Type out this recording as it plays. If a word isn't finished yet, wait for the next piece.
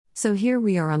So here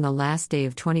we are on the last day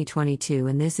of 2022,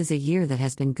 and this is a year that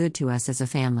has been good to us as a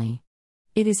family.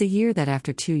 It is a year that,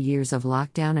 after 2 years of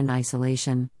lockdown and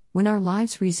isolation, when our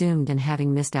lives resumed and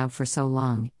having missed out for so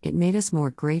long, it made us more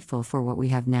grateful for what we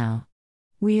have now.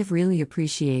 We have really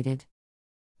appreciated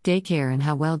daycare and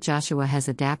how well Joshua has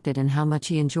adapted and how much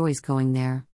he enjoys going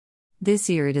there. This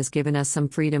year it has given us some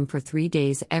freedom for 3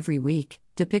 days every week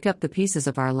to pick up the pieces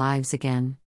of our lives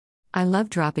again. I love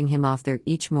dropping him off there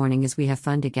each morning as we have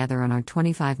fun together on our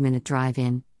 25-minute drive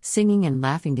in, singing and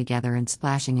laughing together and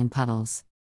splashing in puddles.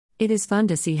 It is fun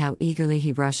to see how eagerly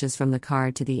he rushes from the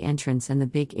car to the entrance and the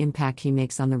big impact he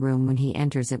makes on the room when he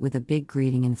enters it with a big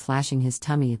greeting and flashing his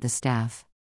tummy at the staff.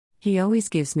 He always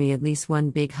gives me at least one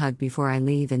big hug before I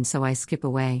leave, and so I skip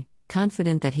away,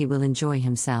 confident that he will enjoy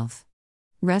himself.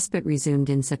 Respite resumed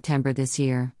in September this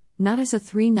year, not as a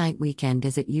 3-night weekend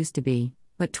as it used to be,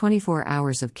 but 24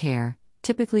 hours of care,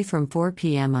 typically from 4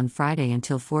 p.m. on Friday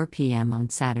until 4 p.m. on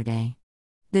Saturday.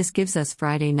 This gives us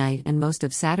Friday night and most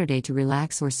of Saturday to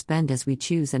relax or spend as we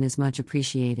choose and is much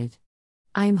appreciated.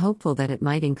 I am hopeful that it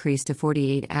might increase to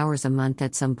 48 hours a month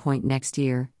at some point next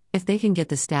year, if they can get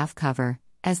the staff cover,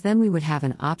 as then we would have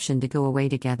an option to go away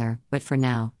together, but for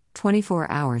now,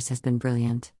 24 hours has been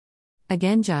brilliant.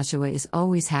 Again, Joshua is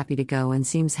always happy to go and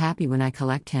seems happy when I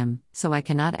collect him, so I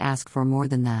cannot ask for more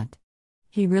than that.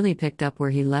 He really picked up where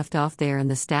he left off there,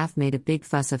 and the staff made a big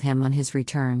fuss of him on his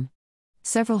return.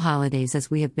 Several holidays,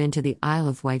 as we have been to the Isle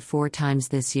of Wight 4 times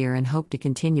this year and hope to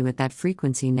continue at that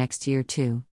frequency next year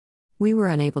too. We were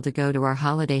unable to go to our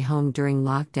holiday home during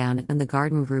lockdown, and the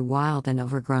garden grew wild and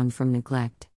overgrown from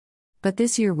neglect. But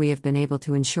this year we have been able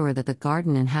to ensure that the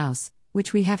garden and house,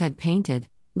 which we have had painted,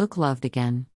 look loved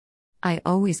again. I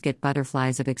always get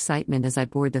butterflies of excitement as I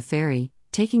board the ferry,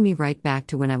 taking me right back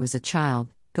to when I was a child,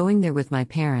 going there with my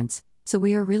parents, so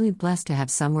we are really blessed to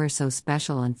have somewhere so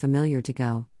special and familiar to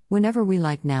go, whenever we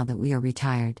like now that we are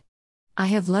retired. I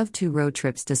have loved 2 road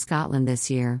trips to Scotland this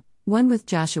year, one with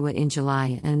Joshua in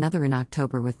July and another in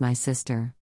October with my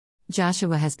sister.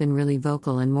 Joshua has been really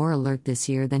vocal and more alert this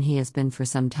year than he has been for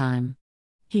some time.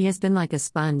 He has been like a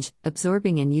sponge,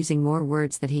 absorbing and using more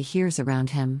words that he hears around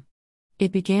him.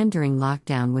 It began during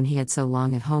lockdown when he had so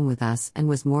long at home with us and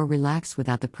was more relaxed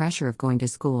without the pressure of going to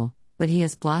school, but he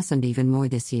has blossomed even more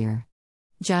this year.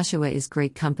 Joshua is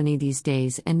great company these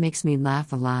days and makes me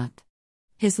laugh a lot.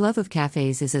 His love of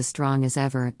cafes is as strong as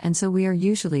ever, and so we are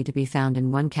usually to be found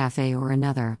in one cafe or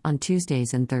another on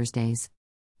Tuesdays and Thursdays.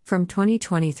 From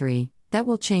 2023, that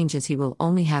will change as he will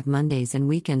only have Mondays and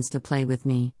weekends to play with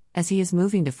me, as he is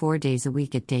moving to 4 days a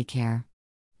week at daycare.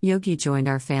 Yogi joined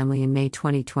our family in May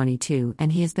 2022,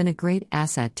 and he has been a great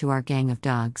asset to our gang of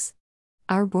dogs.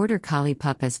 Our border collie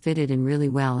pup has fitted in really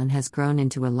well and has grown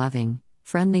into a loving,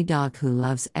 friendly dog who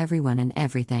loves everyone and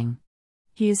everything.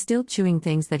 He is still chewing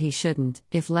things that he shouldn't,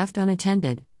 if left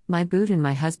unattended. My boot and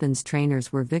my husband's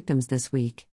trainers were victims this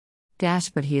week.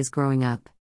 But he is growing up.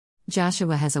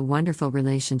 Joshua has a wonderful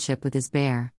relationship with his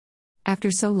bear.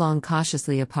 After so long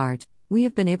cautiously apart, we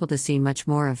have been able to see much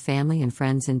more of family and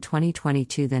friends in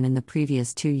 2022 than in the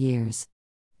previous 2 years.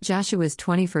 Joshua's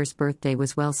 21st birthday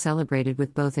was well celebrated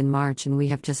with both in March, and we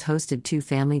have just hosted 2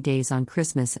 family days on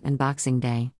Christmas and Boxing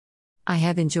Day. I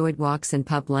have enjoyed walks and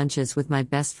pub lunches with my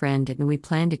best friend, and we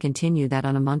plan to continue that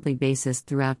on a monthly basis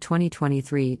throughout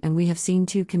 2023, and we have seen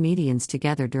 2 comedians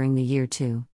together during the year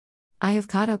too. I have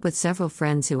caught up with several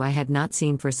friends who I had not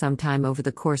seen for some time over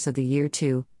the course of the year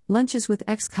too, lunches with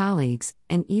ex-colleagues,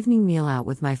 an evening meal out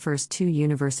with my first 2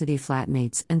 university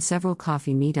flatmates, and several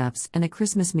coffee meetups and a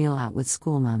Christmas meal out with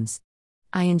schoolmoms.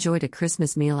 I enjoyed a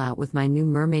Christmas meal out with my new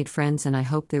mermaid friends, and I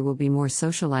hope there will be more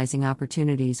socializing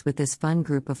opportunities with this fun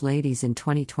group of ladies in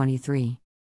 2023.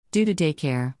 Due to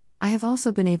daycare, I have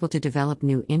also been able to develop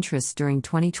new interests during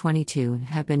 2022 and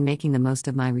have been making the most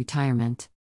of my retirement.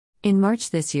 In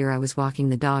March this year I was walking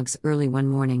the dogs early one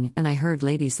morning and I heard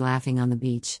ladies laughing on the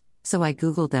beach. So I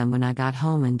googled them when I got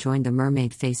home and joined the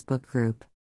Mermaid Facebook group.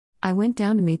 I went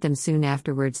down to meet them soon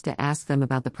afterwards to ask them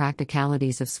about the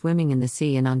practicalities of swimming in the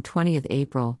sea, and on 20th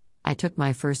April, I took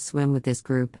my first swim with this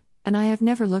group, and I have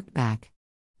never looked back.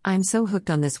 I'm so hooked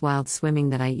on this wild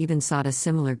swimming that I even sought a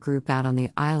similar group out on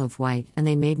the Isle of Wight, and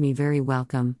they made me very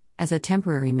welcome, as a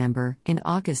temporary member, in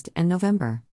August and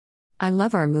November. I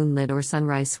love our moonlit or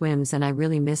sunrise swims, and I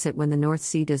really miss it when the North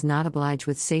Sea does not oblige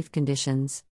with safe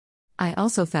conditions. I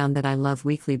also found that I love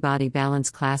weekly body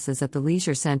balance classes at the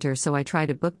Leisure Center, so I try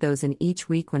to book those in each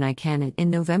week when I can.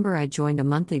 In November I joined a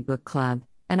monthly book club,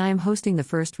 and I am hosting the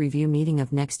first review meeting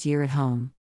of next year at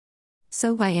home.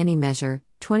 So by any measure,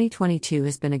 2022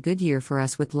 has been a good year for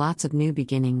us with lots of new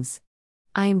beginnings.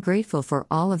 I am grateful for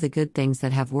all of the good things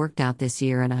that have worked out this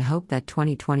year, and I hope that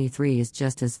 2023 is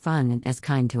just as fun and as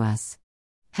kind to us.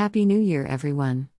 Happy New Year, everyone.